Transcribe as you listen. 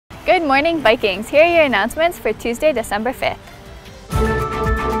Good morning, Vikings. Here are your announcements for Tuesday, December 5th.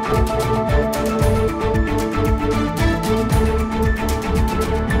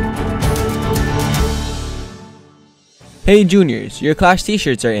 Hey juniors, your class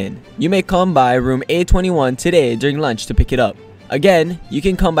t-shirts are in. You may come by room A21 today during lunch to pick it up. Again, you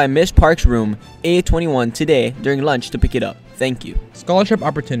can come by Miss Park's room A21 today during lunch to pick it up. Thank you. Scholarship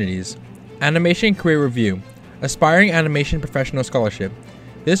opportunities. Animation Career Review. Aspiring Animation Professional Scholarship.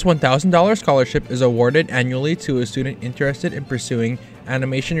 This $1,000 scholarship is awarded annually to a student interested in pursuing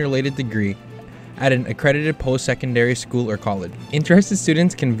animation-related degree at an accredited post-secondary school or college. Interested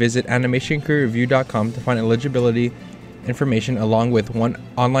students can visit animationcareerreview.com to find eligibility information along with one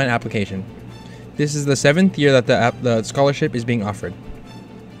online application. This is the 7th year that the scholarship is being offered.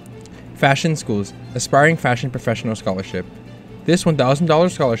 Fashion Schools. Aspiring Fashion Professional Scholarship. This $1,000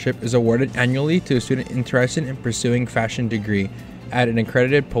 scholarship is awarded annually to a student interested in pursuing fashion degree at an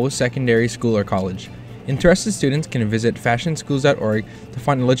accredited post-secondary school or college. Interested students can visit fashionschools.org to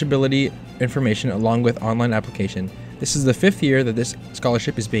find eligibility information along with online application. This is the 5th year that this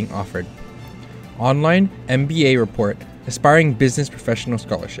scholarship is being offered. Online MBA Report. Aspiring Business Professional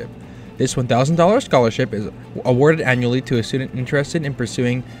Scholarship. This $1,000 scholarship is awarded annually to a student interested in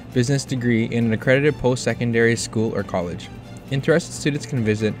pursuing business degree in an accredited post-secondary school or college. Interested students can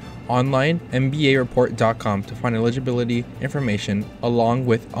visit online mbareport.com to find eligibility information along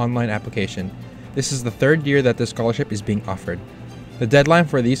with online application. This is the 3rd year that the scholarship is being offered. The deadline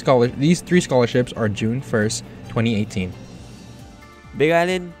for these 3 scholarships are June 1st, 2018. Big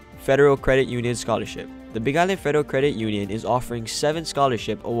Island Federal Credit Union Scholarship. The Big Island Federal Credit Union is offering 7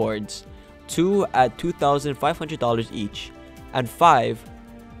 scholarship awards, 2 at $2,500 each, and 5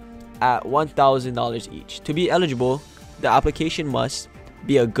 at $1,000 each. To be eligible, the application must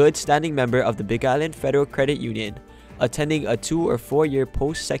be a good standing member of the Big Island Federal Credit Union, attending a 2 or 4 year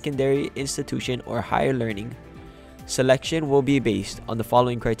post-secondary institution or higher learning. Selection will be based on the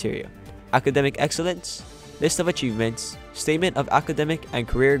following criteria: academic excellence, list of achievements, statement of academic and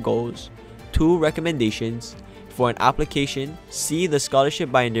career goals, 2 recommendations. For an application, see the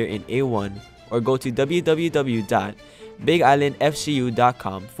scholarship binder in A1 or go to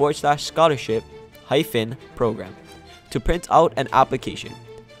www.bigislandfcu.com/scholarship-program to print out an application.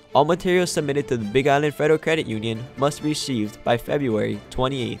 All materials submitted to the Big Island Federal Credit Union must be received by February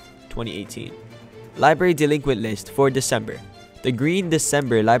 28, 2018. Library Delinquent List for December. The Green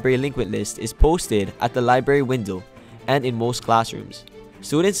December Library Delinquent List is posted at the library window and in most classrooms.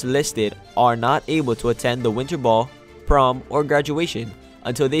 Students listed are not able to attend the winter ball, prom, or graduation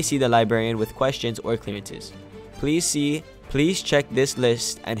until they see the librarian with questions or clearances. Please check this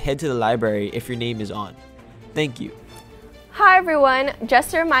list and head to the library if your name is on. Thank you. Hi everyone,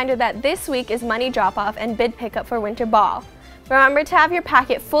 just a reminder that this week is money drop-off and bid pickup for winter ball. Remember to have your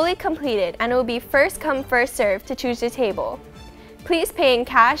packet fully completed and it will be first come first served to choose your table. Please pay in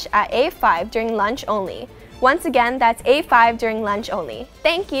cash at A5 during lunch only. Once again, that's A5 during lunch only.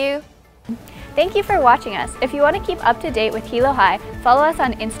 Thank you! Thank you for watching us. If you want to keep up to date with Hilo High, follow us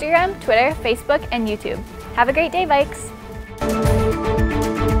on Instagram, Twitter, Facebook, and YouTube. Have a great day, Vikes!